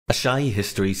Asshai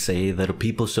histories say that a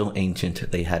people so ancient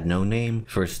they had no name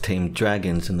first tamed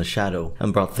dragons in the shadow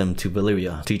and brought them to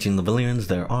Valyria, teaching the Valyrians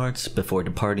their arts before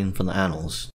departing from the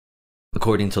annals.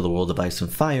 According to the world of Ice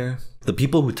and Fire, the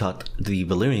people who taught the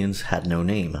Valyrians had no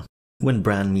name. When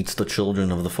Bran meets the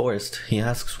children of the forest, he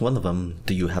asks one of them,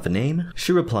 "Do you have a name?"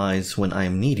 She replies, "When I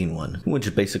am needing one,"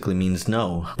 which basically means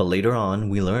no, but later on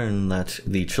we learn that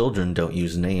the children don't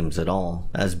use names at all,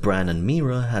 as Bran and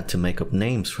Mira had to make up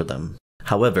names for them.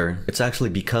 However, it's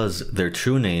actually because their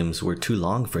true names were too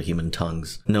long for human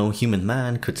tongues. No human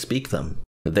man could speak them.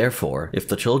 Therefore, if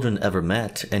the children ever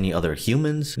met any other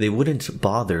humans, they wouldn't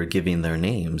bother giving their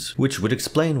names, which would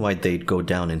explain why they'd go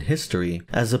down in history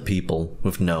as a people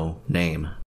with no name.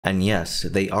 And yes,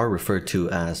 they are referred to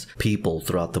as people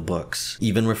throughout the books,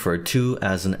 even referred to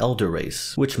as an elder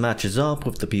race, which matches up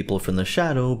with the people from the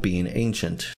shadow being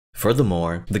ancient.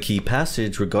 Furthermore, the key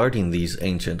passage regarding these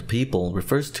ancient people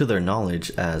refers to their knowledge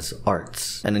as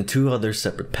arts, and in two other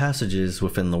separate passages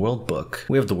within the world book,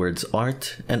 we have the words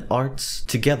art and arts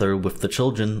together with the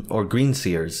children or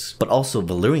greenseers, but also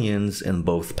Valyrians in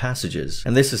both passages,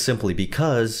 and this is simply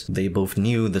because they both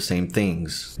knew the same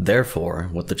things. Therefore,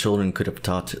 what the children could have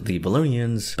taught the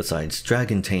Valyrians, besides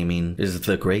dragon taming, is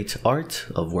the great art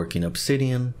of working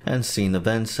obsidian and seeing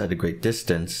events at a great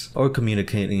distance, or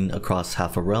communicating across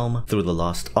half a realm through the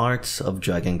lost arts of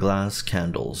dragon glass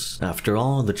candles. After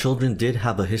all, the children did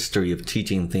have a history of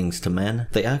teaching things to men.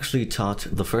 They actually taught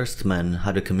the first men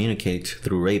how to communicate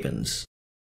through ravens.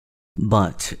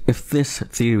 But if this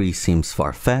theory seems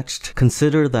far-fetched,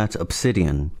 consider that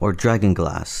obsidian, or dragon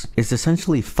glass, is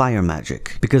essentially fire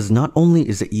magic, because not only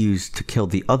is it used to kill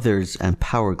the others and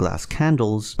power glass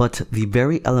candles, but the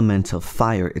very element of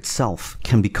fire itself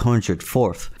can be conjured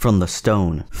forth from the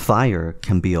stone. Fire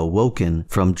can be awoken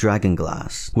from dragon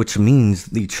glass, which means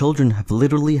the children have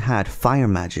literally had fire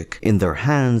magic in their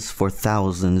hands for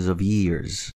thousands of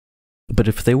years. But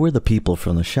if they were the people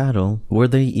from the shadow, were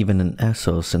they even in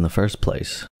Essos in the first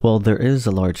place? Well, there is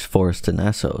a large forest in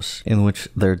Essos, in which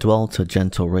there dwelt a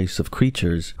gentle race of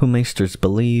creatures who maesters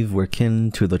believe were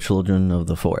kin to the children of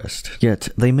the forest. Yet,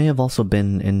 they may have also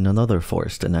been in another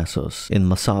forest in Essos, in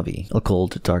Mossovy, a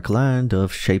cold, dark land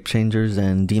of shapechangers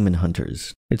and demon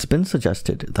hunters. It's been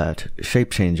suggested that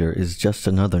shapechanger is just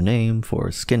another name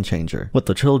for skin changer, what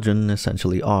the children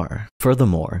essentially are.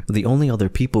 Furthermore, the only other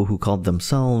people who called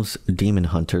themselves demon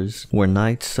hunters were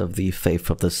knights of the Faith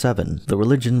of the Seven, the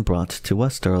religion brought to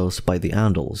Westeros by the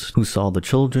Andals, who saw the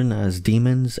children as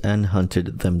demons and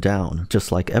hunted them down,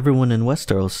 just like everyone in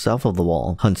Westeros south of the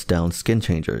Wall hunts down skin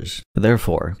changers.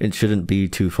 Therefore, it shouldn't be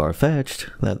too far-fetched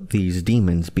that these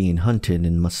demons being hunted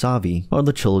in Mossovy are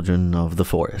the children of the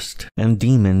forest. And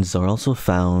demons are also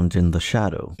found in the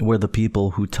shadow, where the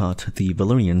people who taught the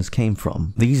Valyrians came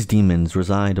from. These demons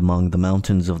reside among the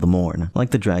mountains of the Morn.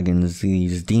 Like the dragons,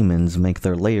 these demons make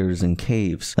their lairs in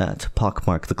caves that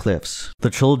pockmark the cliffs. The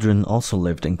children also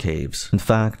lived in caves. In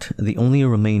fact, the only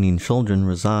remaining children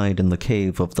reside in the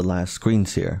cave of the last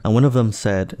Greenseer, and one of them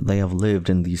said they have lived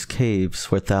in these caves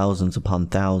for thousands upon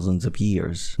thousands of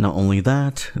years. Not only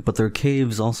that, but their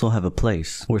caves also have a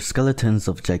place where skeletons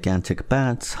of gigantic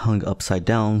bats hung upside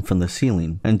down from the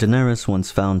ceiling, and Daenerys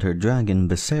once found her dragon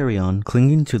Viserion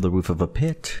clinging to the roof of a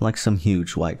pit like some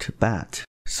huge white bat.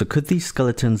 So could these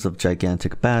skeletons of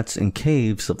gigantic bats in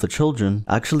caves of the children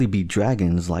actually be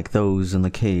dragons like those in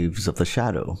the caves of the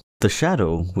shadow? The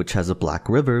shadow, which has a black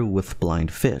river with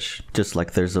blind fish, just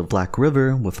like there's a black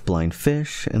river with blind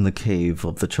fish in the cave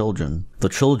of the children. The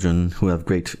children, who have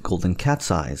great golden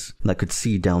cat's eyes, that could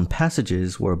see down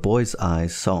passages where a boy's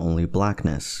eyes saw only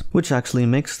blackness, which actually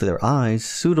makes their eyes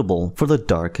suitable for the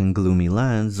dark and gloomy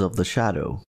lands of the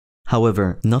shadow.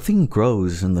 However, nothing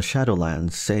grows in the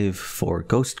Shadowlands save for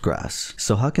ghost grass,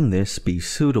 so how can this be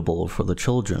suitable for the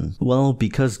children? Well,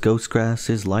 because ghost grass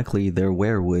is likely their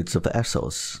werewoods of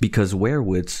Essos, because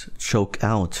werewoods choke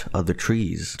out other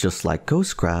trees. Just like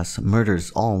ghost grass murders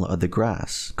all other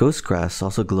grass, ghost grass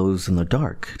also glows in the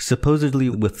dark, supposedly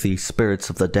with the spirits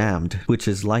of the damned, which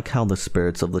is like how the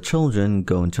spirits of the children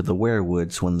go into the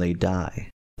werewoods when they die.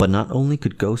 But not only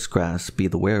could ghost grass be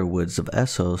the werewoods of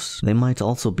Essos, they might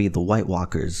also be the White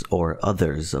Walkers or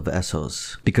others of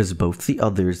Essos, because both the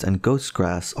others and ghost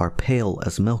grass are pale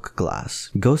as milk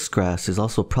glass. Ghost grass is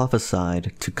also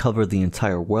prophesied to cover the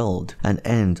entire world and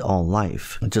end all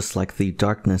life, just like the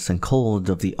darkness and cold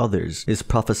of the others is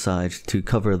prophesied to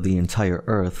cover the entire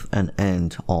earth and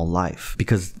end all life,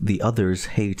 because the others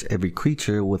hate every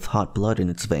creature with hot blood in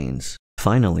its veins.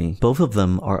 Finally, both of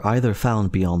them are either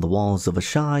found beyond the walls of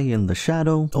Asshai in the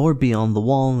shadow, or beyond the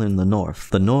wall in the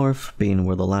north being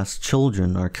where the last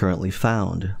children are currently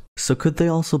found. So could they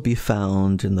also be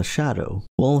found in the shadow?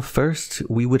 Well, first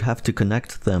we would have to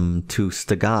connect them to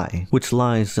Stygai, which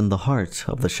lies in the heart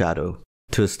of the shadow.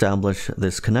 To establish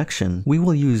this connection, we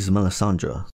will use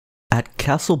Melisandre. At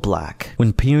Castle Black,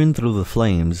 when peering through the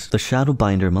flames, the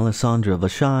shadowbinder Melisandre of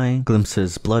Asshai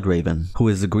glimpses Bloodraven, who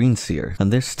is a greenseer,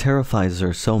 and this terrifies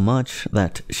her so much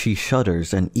that she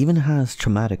shudders and even has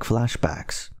traumatic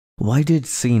flashbacks. Why did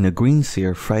seeing a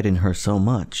greenseer frighten her so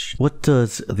much? What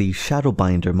does the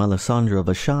shadowbinder Melisandre of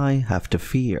Asshai have to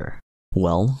fear?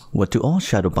 Well, what do all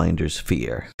shadowbinders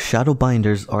fear?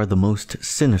 Shadowbinders are the most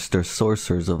sinister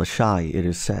sorcerers of Asshai, it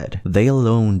is said. They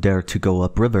alone dare to go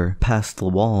upriver past the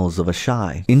walls of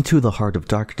Asshai, into the heart of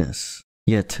darkness.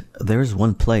 Yet, there's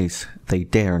one place they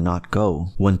dare not go,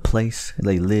 one place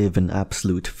they live in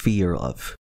absolute fear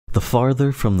of. The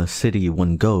farther from the city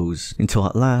one goes, until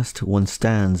at last one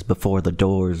stands before the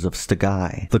doors of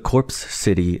Stygai, the corpse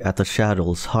city at the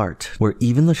shadow's heart, where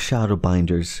even the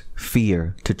shadowbinders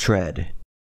fear to tread.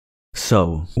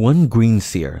 So, one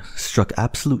greenseer struck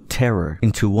absolute terror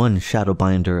into one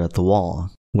shadowbinder at the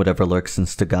wall. Whatever lurks in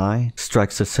Stygai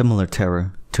strikes a similar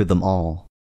terror to them all.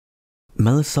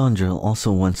 Melisandre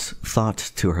also once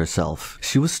thought to herself,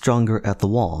 she was stronger at the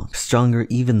wall, stronger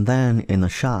even than in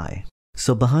Asshai.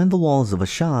 So behind the walls of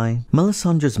Asshai,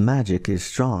 Melisandre's magic is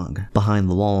strong. Behind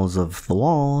the walls of the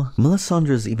wall,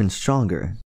 Melisandre is even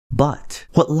stronger. But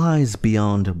what lies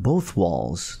beyond both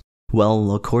walls?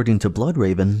 Well, according to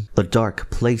Bloodraven, the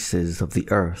dark places of the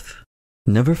earth.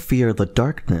 Never fear the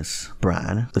darkness,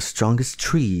 Bran. The strongest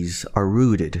trees are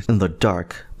rooted in the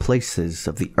dark places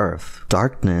of the earth.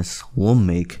 Darkness will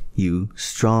make you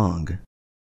strong.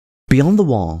 Beyond the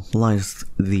wall lies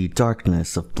the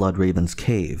darkness of Bloodraven's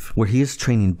cave, where he is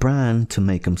training Bran to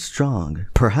make him strong.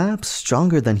 Perhaps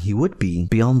stronger than he would be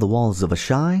beyond the walls of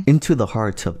Asshai, into the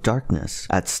heart of darkness,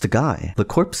 at Stygai, the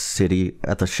corpse city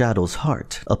at the shadow's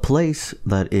heart, a place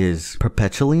that is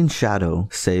perpetually in shadow,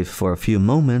 save for a few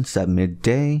moments at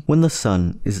midday when the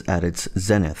sun is at its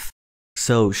zenith.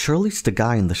 So surely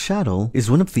Stygai in the shadow is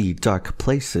one of the dark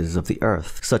places of the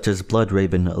earth, such as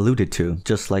Bloodraven alluded to,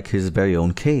 just like his very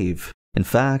own cave. In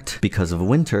fact, because of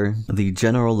winter, the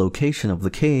general location of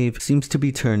the cave seems to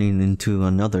be turning into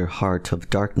another heart of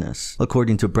darkness,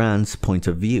 according to Bran's point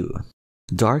of view.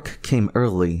 Dark came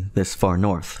early this far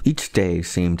north. Each day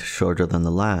seemed shorter than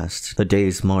the last. The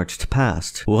days marched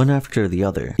past, one after the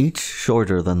other, each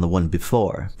shorter than the one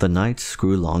before. The nights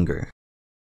grew longer.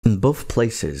 In both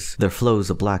places, there flows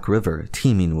a black river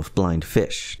teeming with blind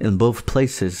fish. In both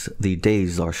places, the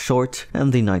days are short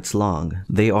and the nights long.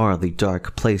 They are the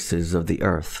dark places of the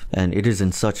earth, and it is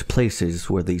in such places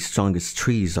where the strongest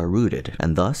trees are rooted,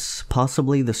 and thus,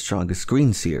 possibly the strongest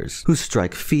greenseers, who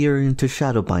strike fear into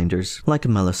shadowbinders like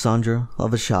Melisandre of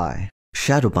Asshai.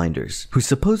 Shadowbinders, who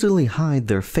supposedly hide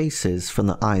their faces from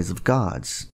the eyes of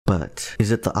gods. But is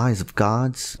it the eyes of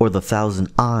gods, or the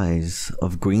 1,000 eyes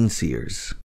of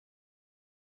greenseers?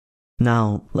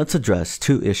 Now, let's address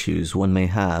two issues one may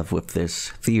have with this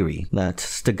theory, that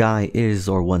Stygai is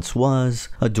or once was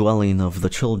a dwelling of the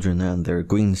children and their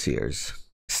greenseers.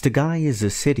 Stygai is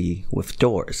a city with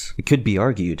doors. It could be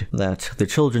argued that the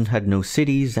children had no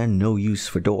cities and no use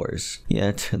for doors.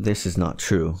 Yet, this is not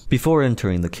true. Before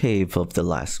entering the cave of the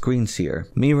last greenseer,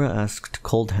 Mira asked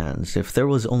Cold Hands if there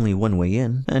was only one way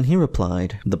in, and he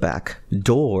replied, the back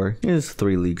door is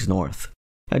 3 leagues north.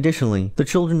 Additionally, the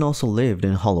children also lived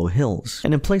in hollow hills,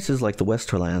 and in places like the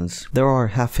Westerlands, there are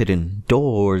half-hidden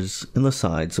doors in the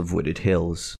sides of wooded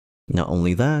hills. Not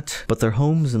only that, but their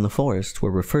homes in the forest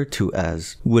were referred to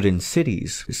as wooden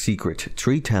cities, secret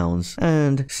tree towns,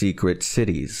 and secret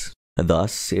cities.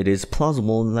 Thus, it is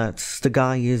plausible that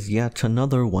Stygai is yet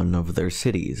another one of their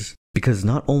cities. Because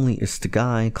not only is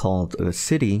Stygai called a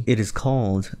city, it is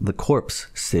called the Corpse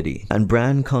City, and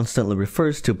Bran constantly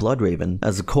refers to Bloodraven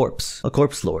as a corpse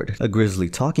lord, a grisly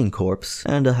talking corpse,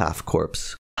 and a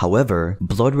half-corpse. However,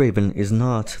 Bloodraven is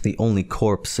not the only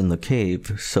corpse in the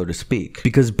cave, so to speak,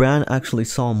 because Bran actually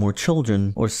saw more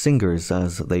children, or singers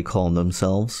as they call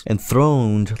themselves,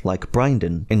 enthroned like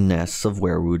Brindon in nests of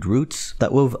weirwood roots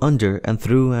that wove under and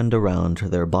through and around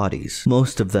their bodies.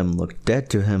 Most of them looked dead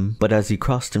to him, but as he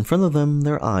crossed in front of them,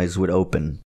 their eyes would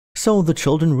open. So the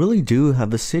children really do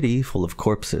have a city full of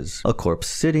corpses, a corpse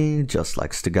city just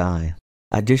like Stygai.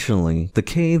 Additionally, the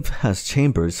cave has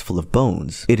chambers full of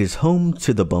bones. It is home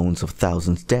to the bones of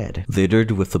thousands dead,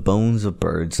 littered with the bones of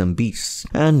birds and beasts,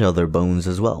 and other bones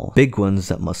as well. Big ones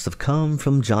that must have come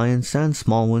from giants and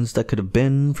small ones that could have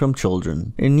been from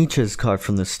children. In niches carved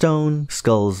from the stone,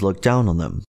 skulls look down on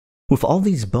them. With all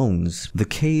these bones, the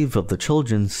cave of the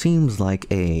children seems like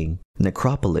a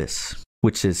necropolis,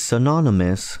 which is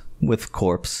synonymous with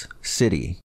corpse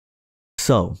city.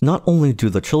 So, not only do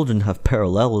the children have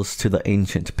parallels to the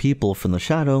ancient people from the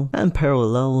shadow, and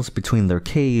parallels between their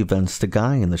cave and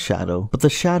Stygai in the shadow, but the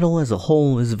shadow as a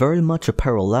whole is very much a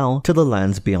parallel to the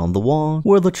lands beyond the wall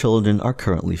where the children are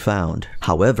currently found.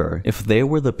 However, if they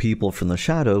were the people from the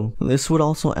shadow, this would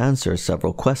also answer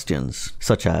several questions,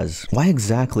 such as, why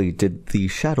exactly did the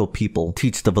shadow people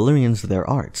teach the Valyrians their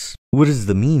arts? What is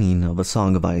the meaning of A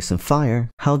Song of Ice and Fire?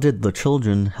 How did the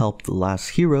children help the last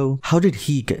hero? How did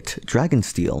he get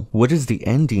dragonsteel? What is the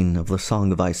ending of the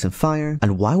Song of Ice and Fire?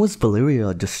 And why was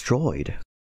Valyria destroyed?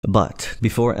 But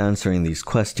before answering these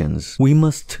questions, we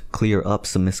must clear up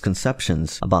some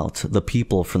misconceptions about the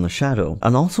people from the shadow,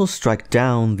 and also strike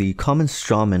down the common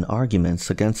strawman arguments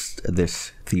against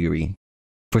this theory.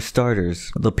 For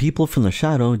starters, the people from the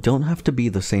shadow don't have to be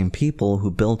the same people who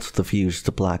built the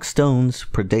fused black stones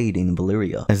predating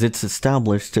Valyria, as it's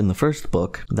established in the first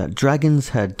book that dragons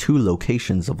had two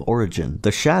locations of origin,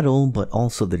 the shadow but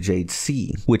also the Jade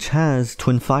Sea, which has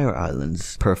twin fire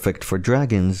islands, perfect for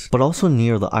dragons, but also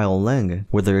near the Isle Leng,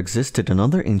 where there existed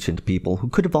another ancient people who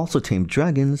could have also tamed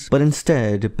dragons, but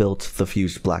instead built the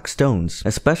fused black stones,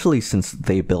 especially since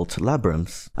they built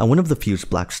labyrinths, and one of the fused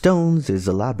black stones is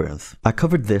a labyrinth. I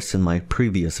covered this in my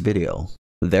previous video.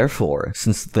 Therefore,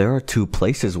 since there are two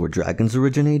places where dragons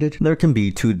originated, there can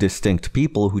be two distinct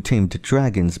people who tamed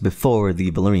dragons before the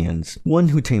Valyrians. One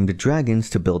who tamed dragons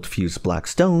to build fused black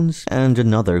stones, and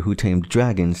another who tamed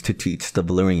dragons to teach the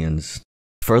Valyrians.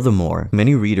 Furthermore,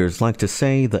 many readers like to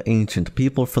say the ancient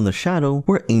people from the shadow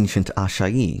were ancient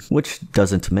Asshai, which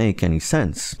doesn't make any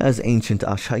sense, as ancient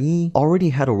Asshai already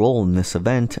had a role in this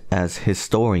event as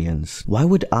historians. Why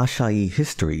would Asshai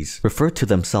histories refer to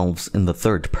themselves in the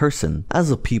third person,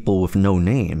 as a people with no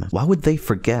name? Why would they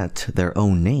forget their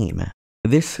own name?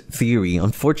 This theory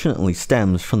unfortunately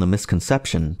stems from the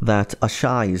misconception that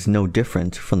Asshai is no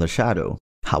different from the shadow.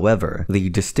 However, the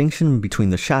distinction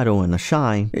between the shadow and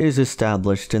Asshai is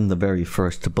established in the very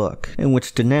first book, in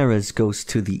which Daenerys goes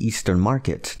to the Eastern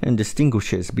Market and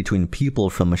distinguishes between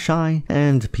people from Asshai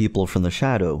and people from the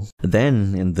shadow.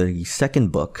 Then, in the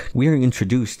second book, we are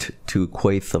introduced to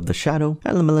Quaithe of the Shadow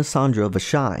and Melisandre of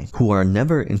Asshai, who are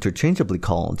never interchangeably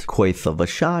called Quaithe of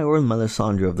Asshai or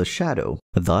Melisandre of the Shadow.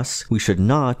 Thus, we should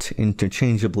not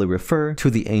interchangeably refer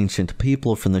to the ancient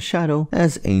people from the shadow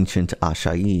as ancient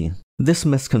Asshai. This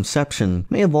misconception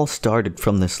may have all started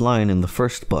from this line in the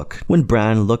first book, when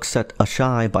Bran looks at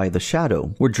Asshai by the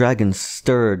shadow, where dragons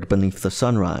stirred beneath the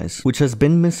sunrise, which has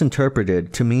been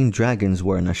misinterpreted to mean dragons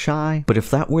were in Asshai, but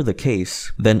if that were the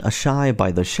case, then Asshai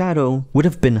by the shadow would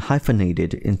have been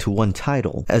hyphenated into one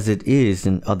title, as it is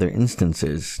in other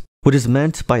instances. What is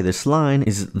meant by this line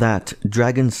is that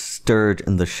dragons stirred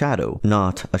in the shadow,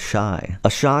 not Asshai.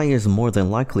 Asshai is more than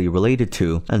likely related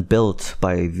to and built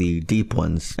by the Deep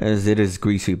Ones, as it is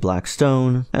greasy black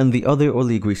stone, and the other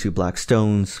oily greasy black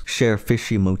stones share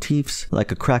fishy motifs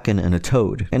like a kraken and a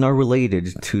toad, and are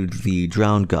related to the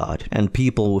drowned god, and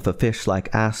people with a fish-like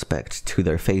aspect to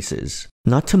their faces.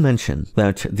 Not to mention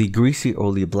that the greasy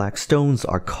oily black stones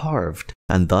are carved,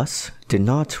 and thus did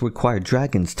not require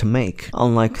dragons to make,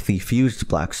 unlike the fused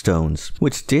black stones,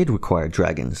 which did require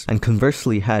dragons, and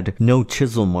conversely had no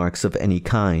chisel marks of any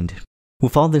kind.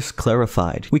 With all this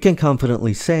clarified, we can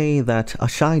confidently say that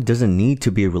Asshai doesn't need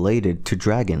to be related to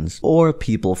dragons, or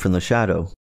people from the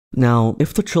shadow. Now,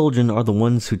 if the children are the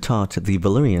ones who taught the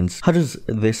Valyrians, how does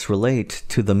this relate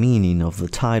to the meaning of the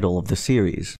title of the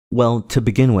series? Well, to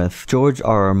begin with, George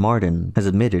R.R. Martin has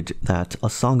admitted that A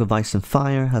Song of Ice and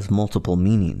Fire has multiple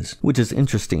meanings, which is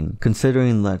interesting,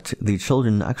 considering that the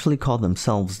children actually call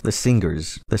themselves the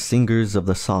singers of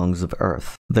the songs of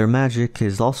earth. Their magic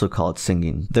is also called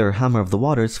singing. Their Hammer of the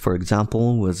Waters, for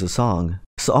example, was a song.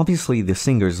 So obviously the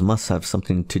singers must have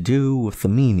something to do with the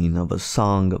meaning of A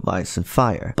Song of Ice and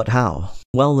Fire. But how?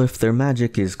 Well, if their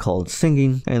magic is called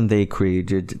singing, and they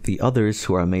created the others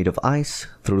who are made of ice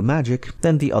through magic,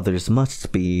 then the others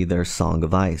must be their Song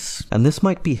of Ice. And this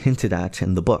might be hinted at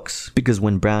in the books, because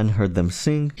when Bran heard them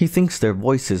sing, he thinks their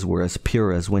voices were as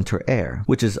pure as winter air,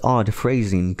 which is odd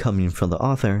phrasing coming from the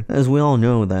author, as we all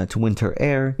know that winter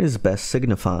air is best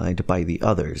signified by the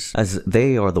others, as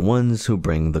they are the ones who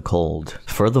bring the cold.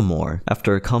 Furthermore,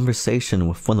 after a conversation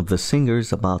with one of the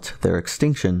singers about their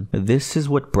extinction, this is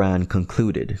what Bran concluded.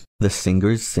 The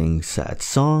singers sing sad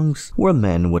songs where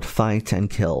men would fight and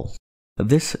kill.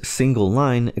 This single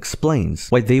line explains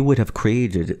why they would have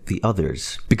created the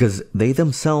others, because they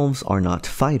themselves are not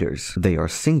fighters, they are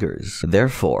singers.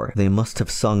 Therefore, they must have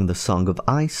sung the Song of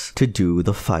Ice to do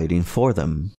the fighting for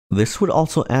them. This would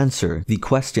also answer the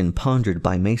question pondered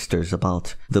by maesters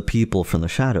about the people from the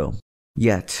shadow.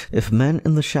 Yet, if men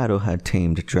in the shadow had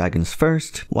tamed dragons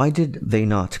first, why did they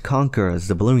not conquer as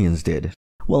the Valyrians did?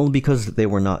 Well, because they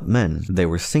were not men, they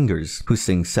were singers, who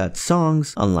sing sad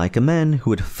songs, unlike a man who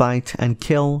would fight and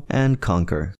kill and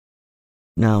conquer.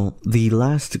 Now, the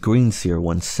last Greenseer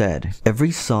once said,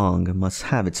 "Every song must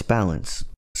have its balance."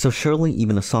 So surely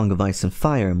even a song of ice and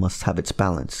fire must have its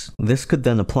balance. This could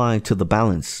then apply to the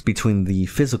balance between the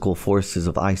physical forces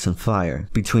of ice and fire,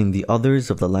 between the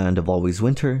others of the land of always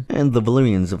winter, and the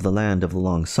Valyrians of the land of the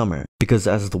long summer. Because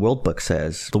as the world book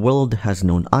says, the world has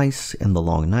known ice in the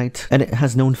long night, and it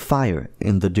has known fire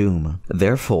in the doom.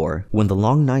 Therefore, when the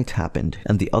long night happened,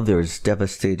 and the others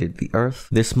devastated the earth,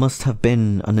 this must have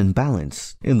been an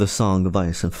imbalance in the song of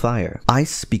ice and fire.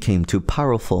 Ice became too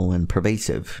powerful and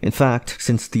pervasive. In fact,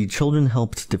 since the children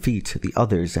helped defeat the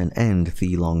others and end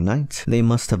the long night, they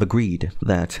must have agreed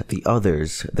that the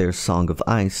others, their song of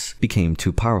ice, became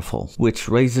too powerful. Which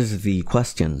raises the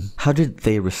question, how did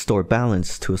they restore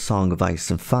balance to a song of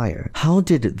ice and fire? How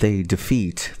did they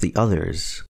defeat the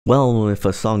others? Well, if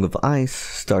a song of ice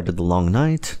started the long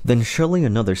night, then surely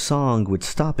another song would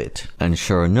stop it. And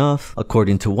sure enough,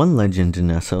 according to one legend in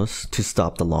Essos, to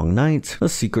stop the long night, a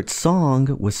secret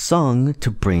song was sung to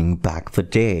bring back the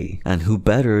day. And who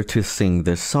better to sing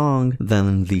this song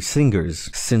than the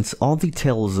singers, since all the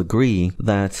tales agree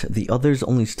that the others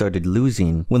only started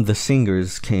losing when the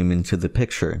singers came into the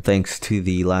picture, thanks to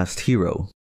the last hero.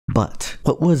 But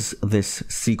what was this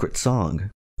secret song?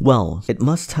 Well, it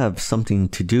must have something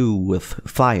to do with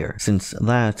fire, since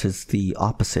that is the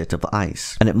opposite of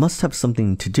ice. And it must have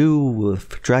something to do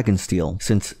with dragonsteel,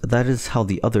 since that is how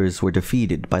the others were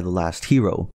defeated by the last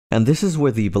hero. And this is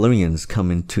where the Valyrians come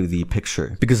into the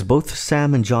picture, because both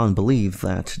Sam and John believe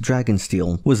that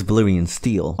dragonsteel was Valyrian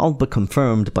steel, all but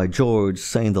confirmed by George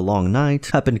saying the long night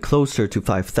happened closer to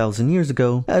 5,000 years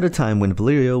ago, at a time when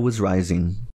Valyria was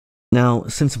rising. Now,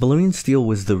 since Valyrian steel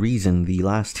was the reason the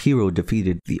last hero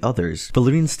defeated the others,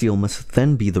 Valyrian steel must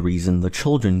then be the reason the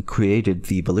children created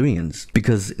the Valyrians,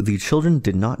 because the children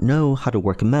did not know how to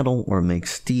work metal or make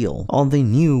steel. All they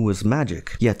knew was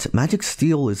magic, yet magic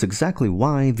steel is exactly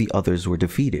why the others were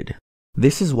defeated.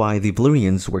 This is why the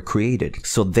Valyrians were created,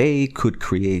 so they could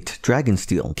create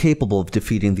dragonsteel, capable of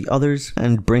defeating the others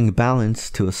and bring balance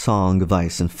to a song of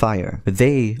ice and fire.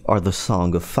 They are the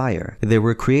song of fire. They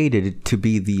were created to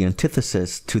be the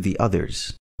antithesis to the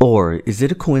others. Or is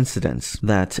it a coincidence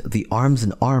that the arms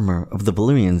and armor of the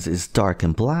Valyrians is dark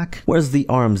and black, whereas the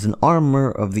arms and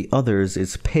armor of the others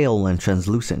is pale and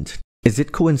translucent? Is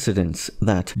it coincidence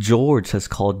that George has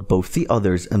called both the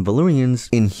others and Valyrians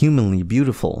inhumanly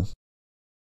beautiful?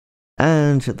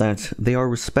 And that they are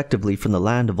respectively from the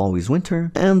land of always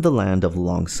winter and the land of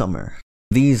long summer.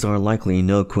 These are likely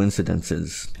no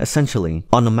coincidences. Essentially,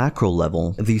 on a macro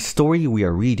level, the story we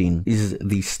are reading is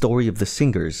the story of the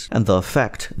singers and the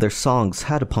effect their songs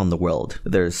had upon the world.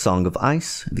 Their song of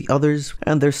ice, the others,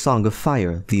 and their song of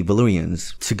fire, the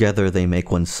Valyrians. Together they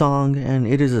make one song, and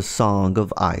it is a song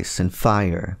of ice and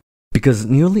fire. Because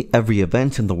nearly every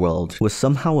event in the world was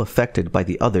somehow affected by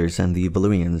the others and the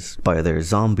Valyrians, by their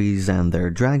zombies and their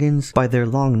dragons, by their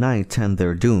long night and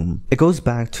their doom. It goes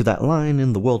back to that line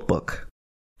in the world book.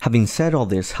 Having said all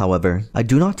this, however, I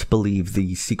do not believe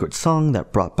the secret song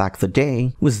that brought back the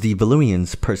day was the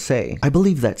Valyrians per se. I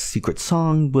believe that secret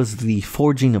song was the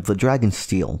forging of the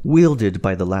dragonsteel, wielded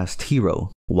by the last hero.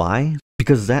 Why?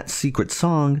 Because that secret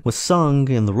song was sung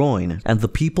in the Rhoyne, and the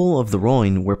people of the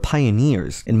Rhoyne were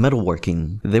pioneers in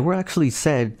metalworking. They were actually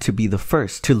said to be the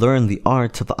first to learn the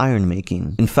art of iron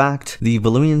making. In fact, the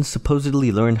Valyrians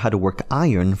supposedly learned how to work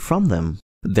iron from them.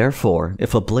 Therefore,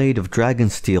 if a blade of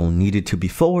dragonsteel needed to be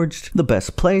forged, the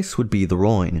best place would be the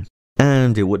Rhoyne.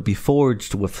 And it would be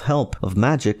forged with help of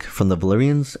magic from the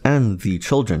Valyrians and the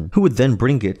children, who would then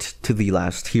bring it to the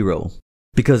last hero.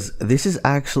 Because this is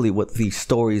actually what the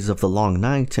stories of the Long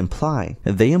Night imply.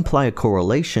 They imply a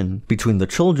correlation between the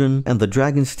children and the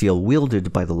dragonsteel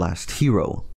wielded by the last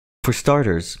hero. For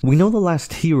starters, we know the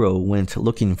last hero went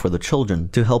looking for the children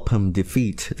to help him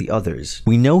defeat the others.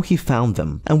 We know he found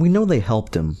them, and we know they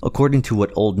helped him, according to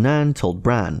what Old Nan told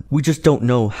Bran. We just don't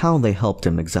know how they helped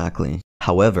him exactly.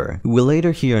 However, we'll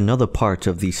later hear another part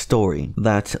of the story,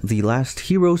 that the last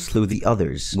hero slew the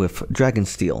others with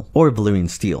dragonsteel, or Valyrian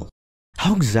steel.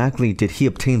 How exactly did he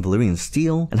obtain Valyrian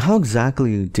steel, and how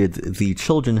exactly did the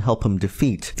children help him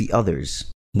defeat the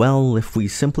others? Well, if we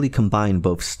simply combine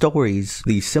both stories,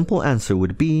 the simple answer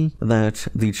would be that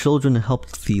the children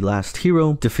helped the last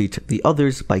hero defeat the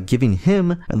others by giving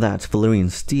him that Valyrian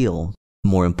steel.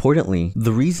 More importantly,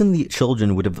 the reason the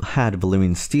children would have had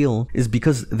Valyrian steel is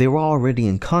because they were already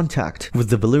in contact with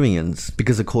the Valyrians,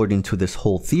 because according to this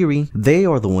whole theory, they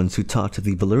are the ones who taught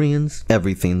the Valyrians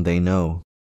everything they know.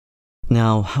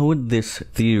 Now, how would this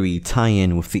theory tie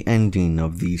in with the ending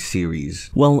of the series?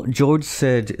 Well, George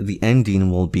said the ending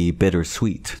will be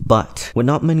bittersweet, but what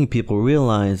not many people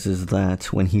realize is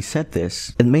that when he said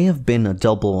this, it may have been a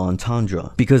double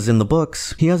entendre, because in the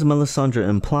books, he has Melisandre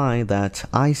imply that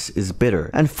ice is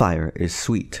bitter and fire is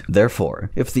sweet.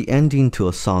 Therefore, if the ending to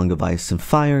A Song of Ice and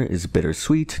Fire is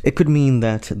bittersweet, it could mean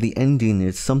that the ending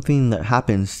is something that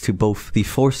happens to both the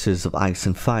forces of ice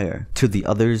and fire, to the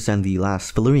others and the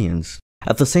last Valyrians.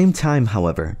 At the same time,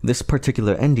 however, this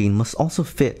particular ending must also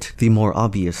fit the more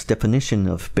obvious definition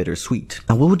of bittersweet.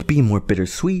 And what would be more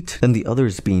bittersweet than the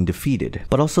others being defeated,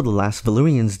 but also the last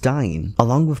Valyrians dying,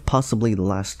 along with possibly the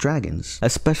last dragons,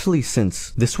 especially since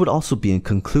this would also be a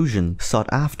conclusion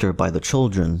sought after by the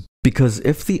children. Because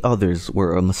if the others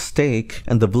were a mistake,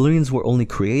 and the Valyrians were only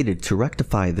created to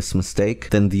rectify this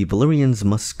mistake, then the Valyrians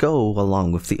must go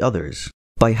along with the others.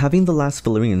 By having the last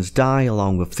Valyrians die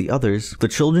along with the others, the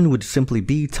children would simply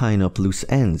be tying up loose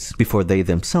ends before they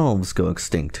themselves go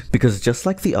extinct. Because just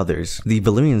like the others, the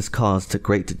Valyrians caused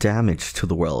great damage to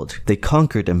the world. They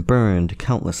conquered and burned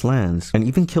countless lands, and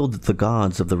even killed the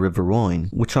gods of the River Rhoyne,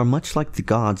 which are much like the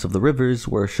gods of the rivers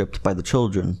worshipped by the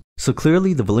children. So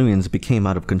clearly the Valyrians became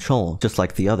out of control, just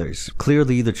like the others.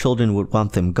 Clearly the children would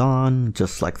want them gone,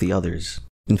 just like the others.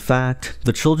 In fact,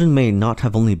 the children may not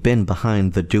have only been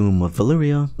behind the doom of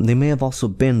Valyria, they may have also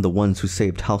been the ones who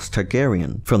saved House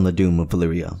Targaryen from the doom of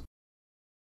Valyria.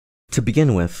 To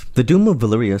begin with, the doom of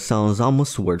Valyria sounds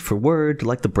almost word for word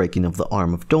like the breaking of the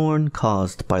arm of Dorne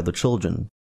caused by the children.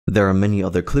 There are many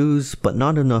other clues, but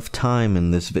not enough time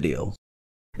in this video.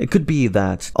 It could be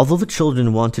that, although the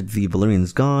children wanted the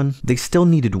Valyrians gone, they still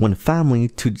needed one family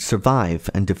to survive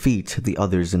and defeat the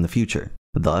others in the future.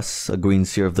 Thus, a green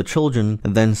seer of the children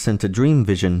then sent a dream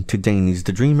vision to Daenys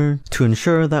the Dreamer to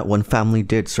ensure that one family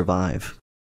did survive.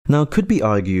 Now, it could be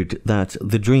argued that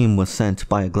the dream was sent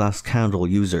by a glass candle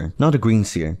user, not a green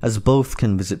seer, as both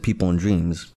can visit people in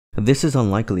dreams. This is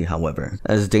unlikely, however,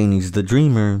 as Daenys the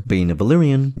Dreamer, being a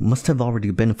Valyrian, must have already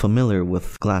been familiar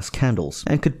with glass candles,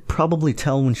 and could probably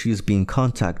tell when she is being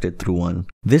contacted through one.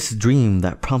 This dream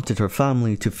that prompted her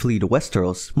family to flee to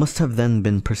Westeros must have then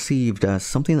been perceived as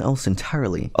something else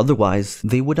entirely, otherwise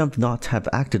they would have not have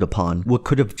acted upon what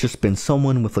could have just been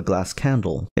someone with a glass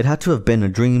candle. It had to have been a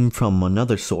dream from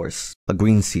another source, a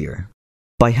green seer.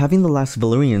 By having the last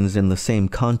Valyrians in the same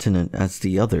continent as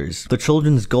the others, the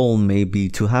children's goal may be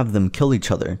to have them kill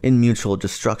each other in mutual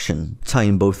destruction,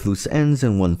 tying both loose ends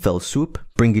in one fell swoop,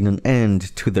 bringing an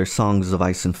end to their Songs of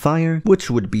Ice and Fire, which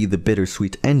would be the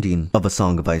bittersweet ending of A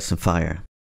Song of Ice and Fire.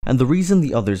 And the reason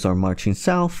the others are marching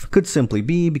south could simply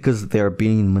be because they are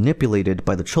being manipulated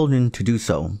by the children to do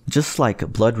so. Just like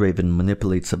Bloodraven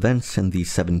manipulates events in the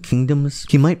Seven Kingdoms,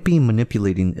 he might be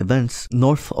manipulating events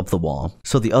north of the Wall,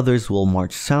 so the others will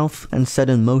march south and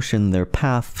set in motion their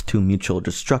path to mutual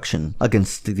destruction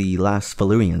against the last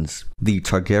Valyrians, the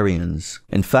Targaryens.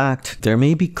 In fact, there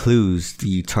may be clues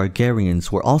the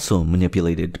Targaryens were also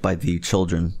manipulated by the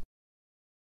children.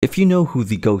 If you know who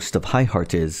the Ghost of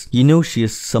Highheart is, you know she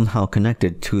is somehow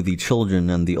connected to the children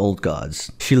and the old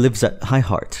gods. She lives at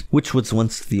Highheart, which was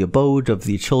once the abode of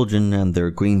the children and their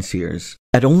greenseers.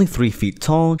 At only 3 feet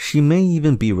tall, she may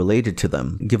even be related to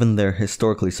them, given their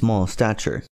historically small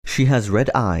stature. She has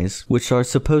red eyes, which are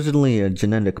supposedly a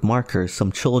genetic marker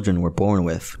some children were born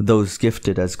with, those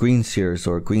gifted as greenseers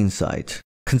or greensight.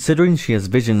 Considering she has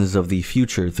visions of the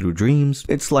future through dreams,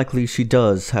 it's likely she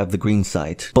does have the green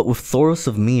sight. But with Thoros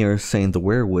of Myr saying the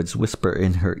werewoods whisper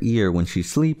in her ear when she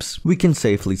sleeps, we can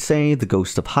safely say the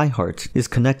Ghost of Highheart is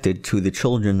connected to the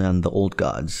children and the old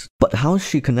gods. But how is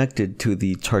she connected to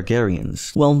the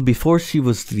Targaryens? Well, before she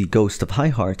was the Ghost of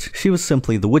Highheart, she was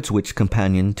simply the Woods Witch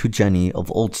companion to Jenny of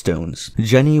Oldstones.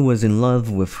 Jenny was in love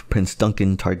with Prince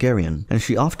Duncan Targaryen, and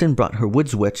she often brought her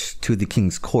Woods Witch to the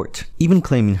king's court, even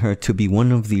claiming her to be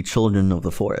one of the children of the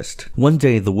forest. One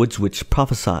day the Woods Witch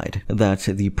prophesied that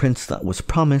the prince that was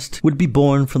promised would be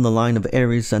born from the line of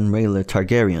Aerys and Rhaella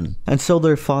Targaryen, and so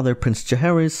their father Prince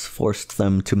Jaehaerys forced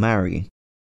them to marry.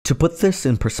 To put this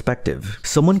in perspective,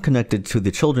 someone connected to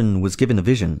the children was given a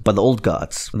vision by the old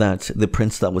gods that the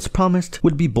prince that was promised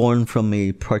would be born from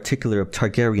a particular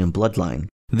Targaryen bloodline.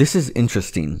 This is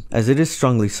interesting, as it is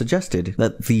strongly suggested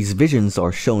that these visions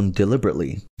are shown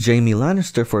deliberately. Jaime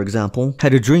Lannister, for example,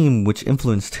 had a dream which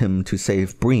influenced him to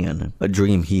save Brienne, a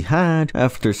dream he had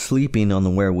after sleeping on the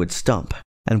weirwood stump,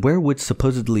 and weirwoods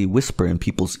supposedly whisper in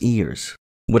people's ears.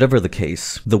 Whatever the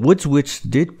case, the Woods Witch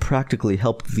did practically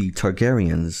help the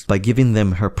Targaryens by giving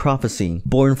them her prophecy,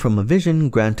 born from a vision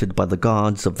granted by the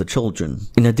gods of the children.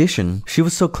 In addition, she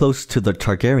was so close to the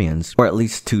Targaryens, or at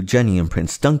least to Jenny and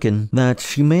Prince Duncan, that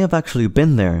she may have actually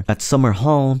been there at Summer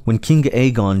Hall when King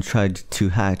Aegon tried to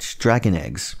hatch dragon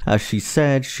eggs. As she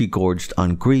said, she gorged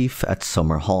on grief at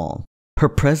Summer Hall. Her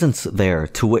presence there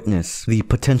to witness the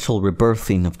potential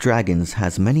rebirthing of dragons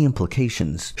has many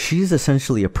implications. She is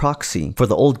essentially a proxy for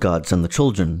the old gods and the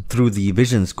children through the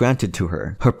visions granted to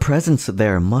her. Her presence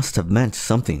there must have meant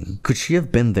something. Could she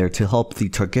have been there to help the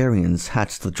Targaryens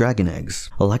hatch the dragon eggs?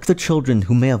 Like the children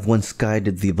who may have once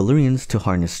guided the Valyrians to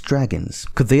harness dragons,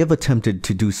 could they have attempted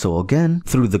to do so again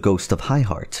through the ghost of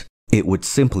Highheart? It would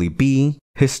simply be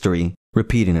history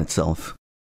repeating itself.